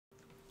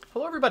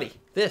Hello everybody,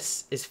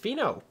 this is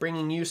Pheno,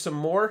 bringing you some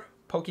more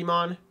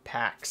Pokemon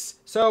packs.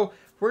 So,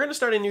 we're going to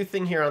start a new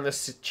thing here on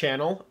this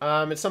channel.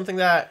 It's something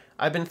that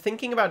I've been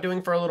thinking about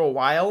doing for a little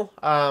while.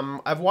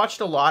 I've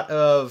watched a lot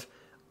of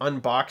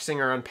unboxing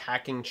or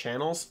unpacking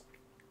channels.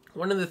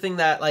 One of the things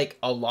that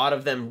a lot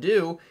of them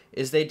do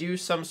is they do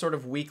some sort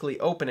of weekly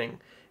opening.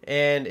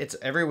 And it's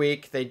every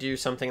week they do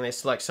something, they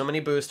select so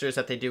many boosters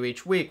that they do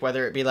each week,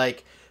 whether it be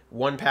like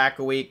 1 pack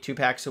a week, 2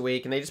 packs a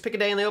week, and they just pick a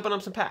day and they open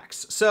up some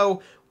packs.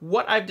 So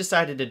what I've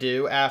decided to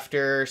do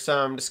after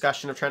some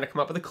discussion of trying to come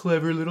up with a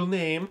clever little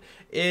name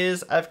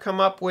is I've come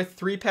up with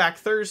 3-Pack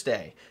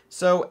Thursday.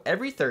 So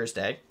every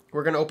Thursday,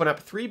 we're going to open up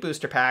 3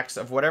 booster packs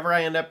of whatever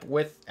I end up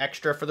with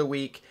extra for the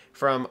week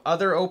from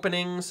other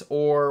openings,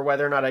 or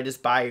whether or not I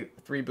just buy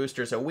 3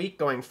 boosters a week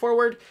going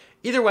forward.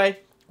 Either way,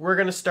 we're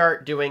going to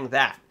start doing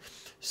that.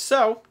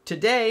 So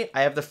today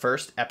I have the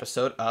first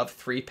episode of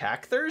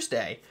 3-Pack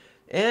Thursday,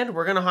 and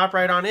we're going to hop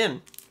right on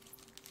in.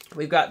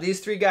 We've got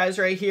these 3 guys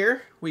right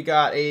here. We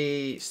got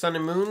a Sun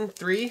and Moon,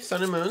 3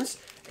 Sun and Moons,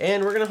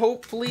 and we're going to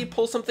hopefully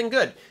pull something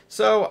good.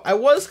 So I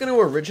was going to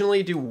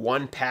originally do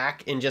 1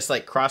 pack and just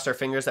cross our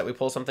fingers that we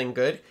pull something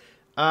good.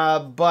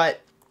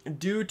 But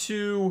due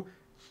to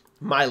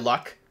my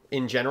luck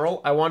in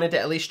general, I wanted to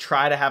at least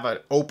try to have an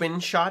open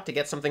shot to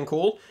get something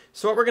cool.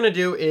 So what we're going to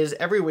do is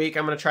every week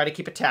I'm going to try to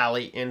keep a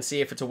tally and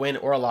see if it's a win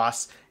or a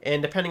loss.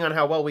 And depending on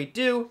how well we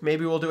do,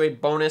 maybe we'll do a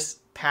bonus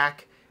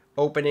pack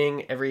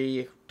opening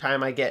every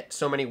time I get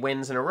so many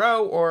wins in a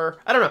row, or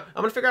I don't know.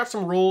 I'm going to figure out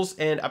some rules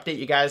and update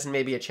you guys in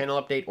maybe a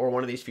channel update or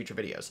one of these future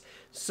videos.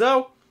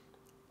 So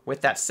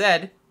with that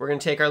said, we're going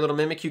to take our little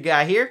Mimikyu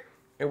guy here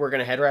and we're going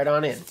to head right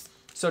on in.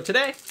 So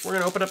today we're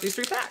going to open up these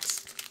 3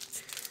 packs.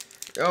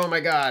 Oh my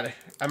god,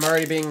 I'm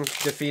already being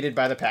defeated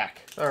by the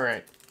pack. All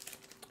right.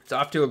 It's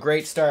off to a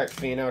great start,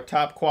 Pheno.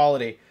 Top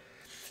quality.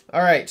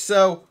 All right,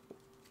 so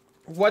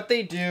what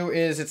they do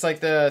is it's like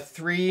the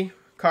 3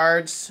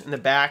 cards in the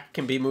back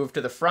can be moved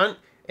to the front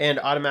and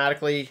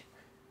automatically.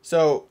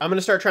 So I'm going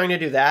to start trying to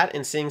do that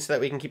and seeing so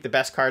that we can keep the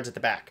best cards at the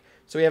back.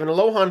 So we have an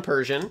Alolan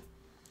Persian.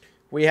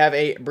 We have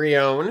a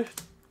Brion.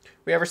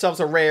 We have ourselves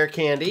a Rare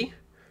Candy.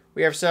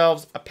 We have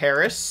ourselves a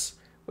Paris.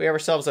 We have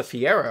ourselves a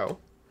Fiero.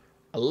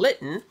 A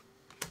Litten.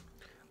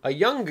 A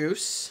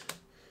Yungoos.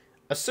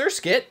 A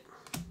Surskit.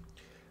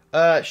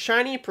 A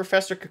shiny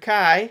Professor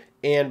Kakai.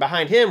 And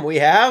behind him we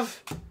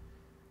have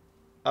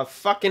a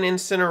fucking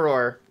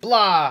Incineroar.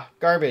 Blah!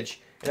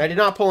 Garbage. And I did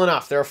not pull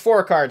enough. There are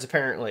 4 cards,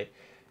 apparently.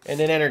 And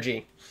an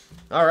energy.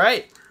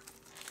 Alright.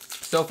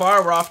 So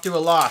far, we're off to a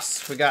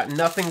loss. We got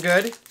nothing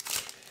good.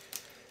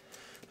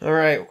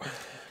 Alright.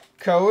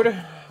 Code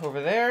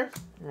over there.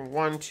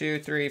 1, 2,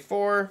 3,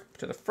 4.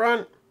 To the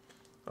front.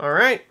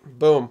 Alright.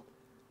 Boom.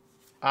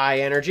 Eye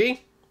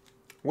energy.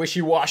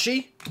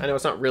 Wishy-washy. I know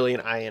it's not really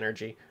an eye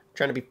energy. I'm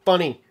trying to be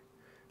funny.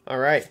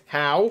 Alright.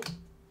 How?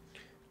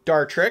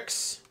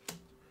 Dartrix.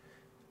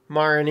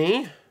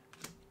 Marnie.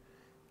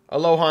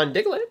 Alolan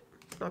Diglett.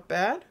 Not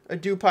bad. A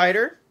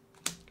Dewpider.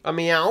 A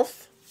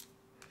Meowth.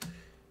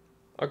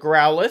 A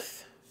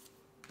Growlithe.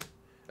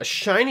 A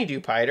shiny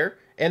Dewpider.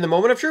 And the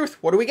moment of truth.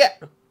 What do we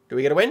get? Do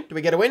we get a win? Do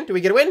we get a win? Do we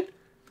get a win?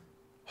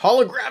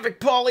 Holographic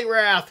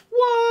Poliwrath.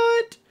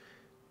 What?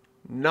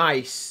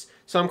 Nice.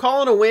 So I'm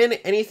calling a win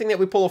anything that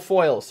we pull a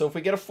foil. So if we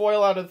get a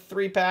foil out of the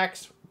 3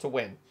 packs, it's a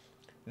win.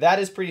 That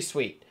is pretty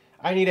sweet.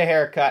 I need a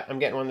haircut. I'm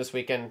getting one this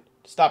weekend.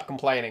 Stop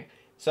complaining.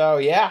 So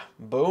yeah,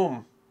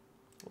 boom.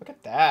 Look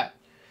at that.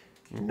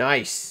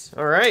 Nice.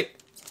 All right.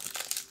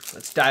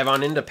 Let's dive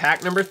on into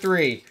pack number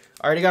 3.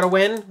 Already got a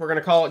win. We're going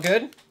to call it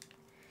good.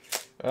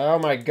 Oh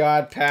my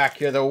god, pack.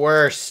 You're the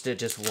worst. It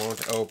just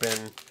won't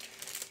open.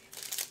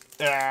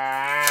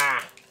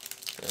 Ah!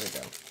 There we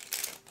go.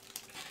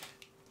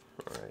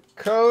 All right.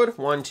 Code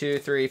 1, 2,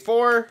 3,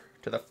 4.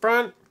 To the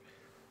front.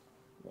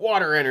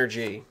 Water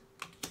energy.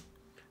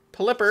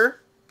 Pelipper.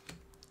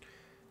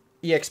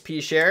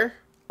 EXP share.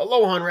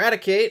 Alolan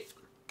Raticate.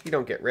 You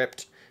don't get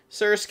ripped.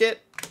 Surskit.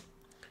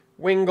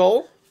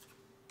 Wingull.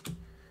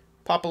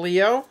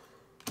 Popplio.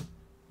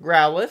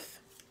 Growlithe.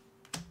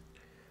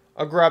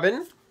 A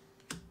Grubbin.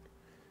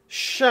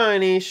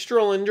 Shiny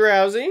Strolling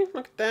Drowsy.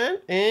 Look at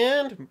that.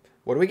 And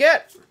what do we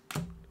get?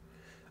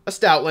 A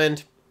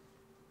Stoutland.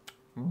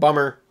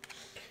 Bummer.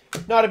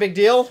 Not a big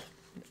deal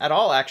at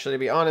all, actually, to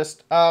be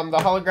honest. The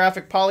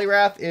holographic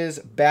Poliwrath is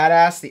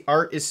badass. The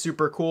art is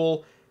super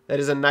cool.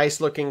 That is a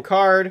nice looking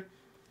card.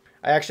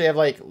 I actually have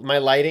my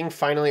lighting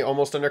finally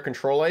almost under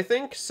control, I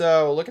think.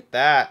 So look at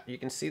that. You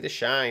can see the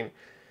shine.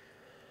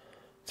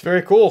 It's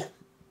very cool.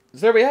 So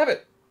there we have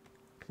it.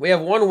 We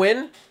have 1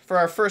 win for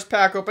our first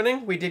pack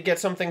opening. We did get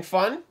something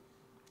fun.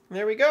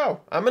 There we go.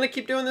 I'm going to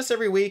keep doing this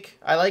every week.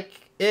 I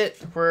like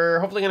it. We're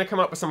hopefully going to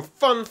come up with some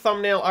fun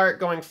thumbnail art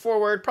going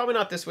forward. Probably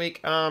not this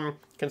week,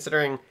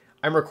 considering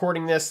I'm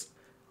recording this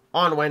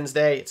on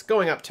Wednesday. It's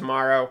going up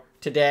tomorrow,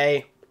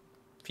 today,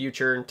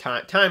 future,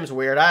 time's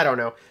weird. I don't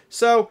know.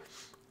 So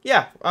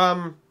yeah,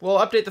 we'll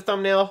update the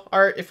thumbnail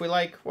art if we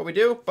like what we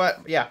do.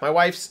 But yeah, my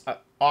wife's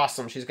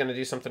awesome. She's going to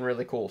do something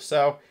really cool.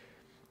 So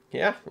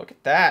yeah, look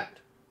at that.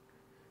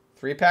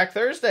 3-Pack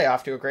Thursday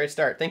off to a great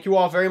start. Thank you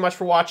all very much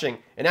for watching.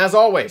 And as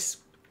always,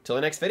 till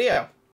the next video.